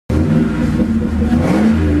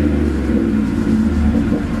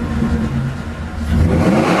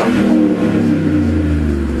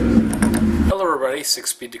everybody,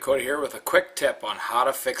 6-Speed Dakota here with a quick tip on how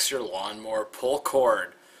to fix your lawnmower pull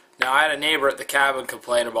cord. Now I had a neighbor at the cabin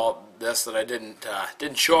complain about this, that I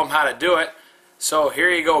didn't show him how to do it. So here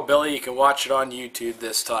you go, Billy, you can watch it on YouTube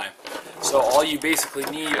this time. So all you basically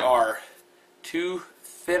need are 2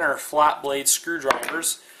 thinner flat blade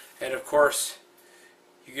screwdrivers, and of course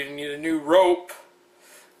you're going to need a new rope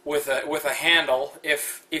with a handle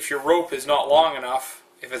if your rope is not long enough.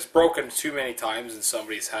 If it's broken too many times and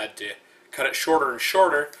somebody's had to cut it shorter and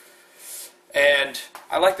shorter. And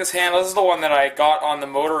I like this handle. This is the one that I got on the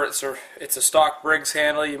motor. It's a stock Briggs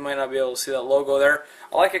handle. You might not be able to see that logo there.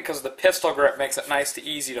 I like it because the pistol grip makes it nice to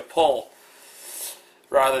easy to pull.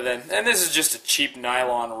 Rather than, and this is just a cheap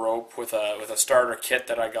nylon rope with a starter kit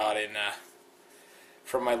that I got in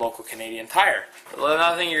from my local Canadian Tire.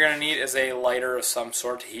 Another thing you're going to need is a lighter of some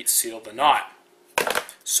sort to heat seal the knot.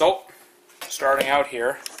 So, starting out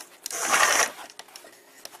here,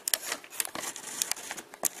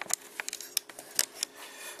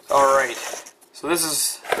 alright, so this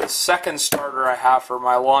is the second starter I have for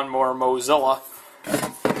my lawnmower Mowzilla,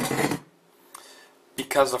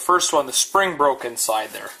 because the first one, the spring broke inside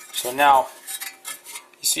there. So now,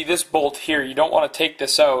 you see this bolt here, you don't want to take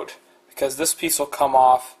this out because this piece will come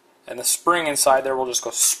off and the spring inside there will just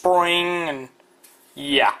go spring, and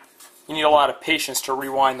yeah, you need a lot of patience to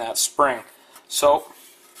rewind that spring. So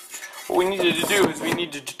what we needed to do is we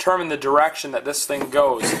need to determine the direction that this thing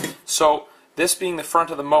goes. So this being the front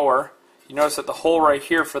of the mower, you notice that the hole right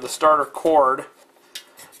here for the starter cord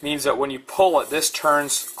means that when you pull it, this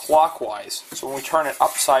turns clockwise. So when we turn it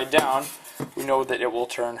upside down, we know that it will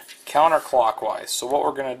turn counterclockwise. So what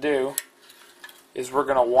we're going to do is we're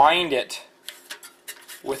going to wind it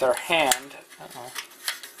with our hand.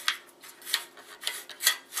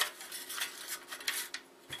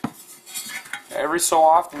 Every so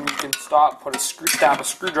often you can stop, stab a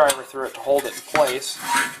screwdriver through it to hold it in place.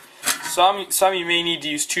 Some you may need to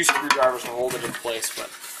use 2 screwdrivers to hold it in place, but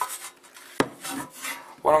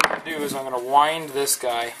what I'm going to do is I'm going to wind this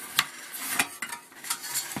guy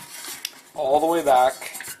all the way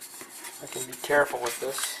back. I can be careful with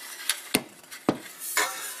this.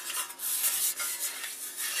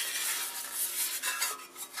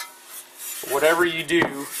 Whatever you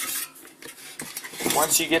do,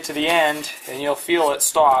 once you get to the end and you'll feel it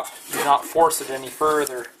stop, do not force it any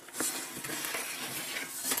further.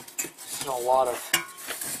 There's a lot of,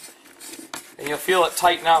 and you'll feel it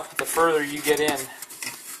tighten up the further you get in.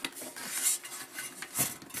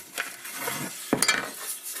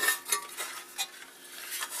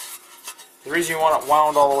 The reason you want it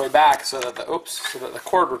wound all the way back so that the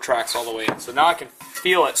cord retracts all the way in. So now I can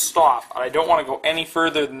feel it stop. I don't want to go any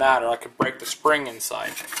further than that, or I could break the spring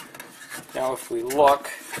inside. Now if we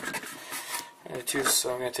look,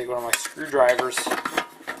 so I'm going to take one of my screwdrivers,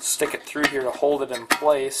 stick it through here to hold it in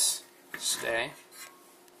place. Stay.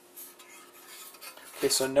 Okay,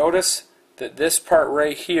 so notice that this part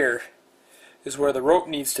right here is where the rope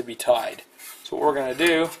needs to be tied. So what we're going to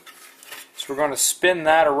do is we're going to spin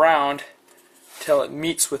that around till it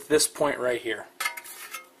meets with this point right here.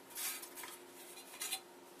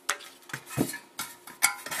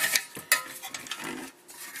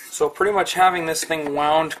 So pretty much having this thing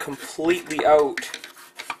wound completely out,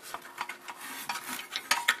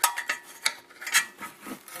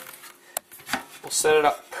 we'll set it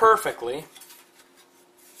up perfectly,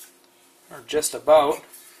 or just about,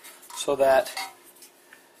 so that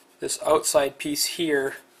this outside piece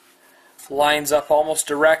here lines up almost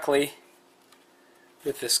directly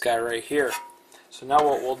with this guy right here. So now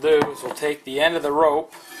what we'll do is we'll take the end of the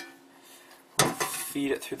rope,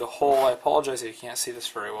 feed it through the hole. I apologize if you can't see this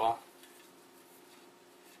very well.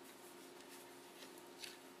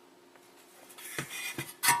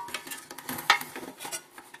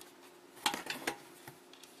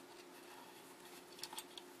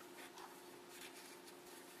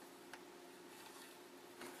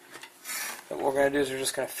 And what we're going to do is we're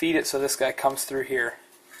just going to feed it so this guy comes through here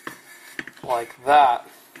like that.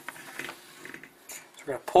 So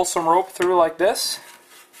we're going to pull some rope through like this.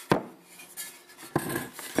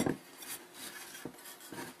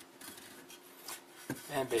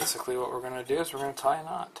 And basically what we're going to do is we're going to tie a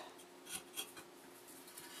knot.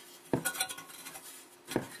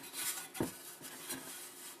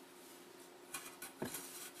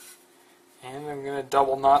 And I'm going to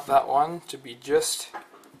double knot that one to be just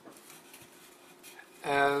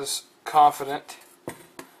as confident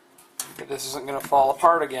that this isn't going to fall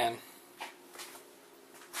apart again.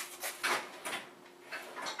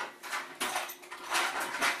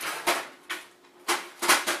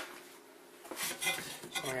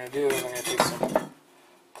 So what I'm going to do is I'm going to take some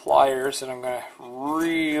pliers and I'm going to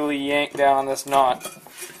really yank down on this knot.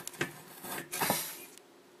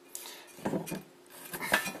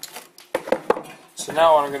 So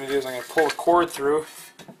now what I'm going to do is I'm going to pull the cord through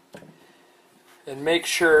and make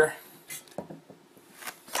sure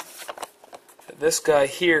that this guy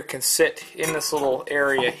here can sit in this little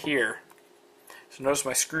area here. So notice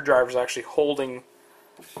my screwdriver is actually holding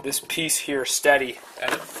this piece here steady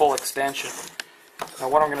at full extension. Now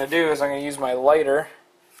what I'm going to do is I'm going to use my lighter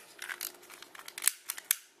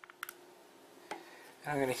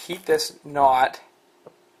and I'm going to heat this knot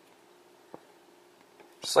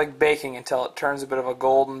just like baking until it turns a bit of a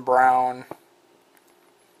golden brown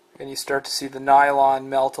and you start to see the nylon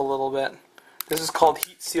melt a little bit. This is called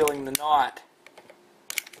heat sealing the knot.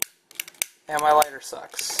 And my lighter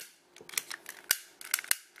sucks.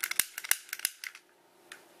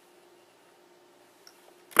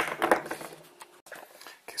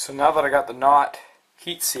 Okay, so now that I got the knot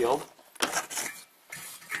heat sealed,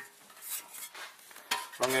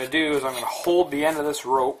 what I'm going to do is I'm going to hold the end of this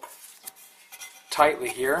rope tightly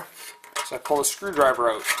here. So I pull the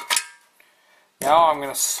screwdriver out. Now I'm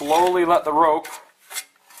going to slowly let the rope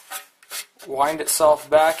wind itself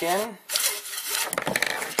back in.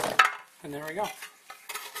 And there we go.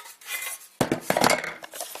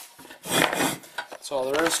 That's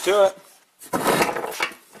all there is to it.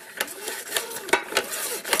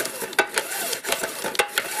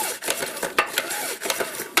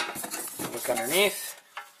 Look underneath.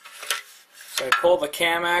 So I pull the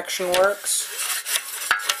cam action works.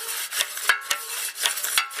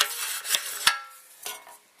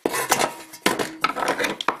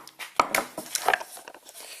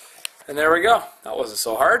 And there we go. That wasn't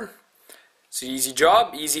so hard. It's an easy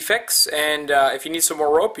job, easy fix, and if you need some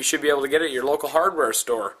more rope, you should be able to get it at your local hardware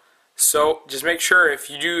store. So just make sure if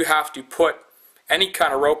you do have to put any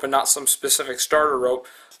kind of rope and not some specific starter rope,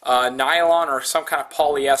 nylon or some kind of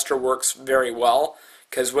polyester works very well,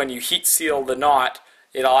 because when you heat seal the knot,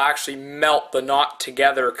 it'll actually melt the knot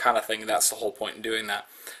together kind of thing. That's the whole point in doing that.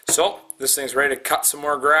 So this thing's ready to cut some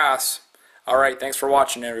more grass. Alright, thanks for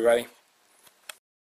watching everybody.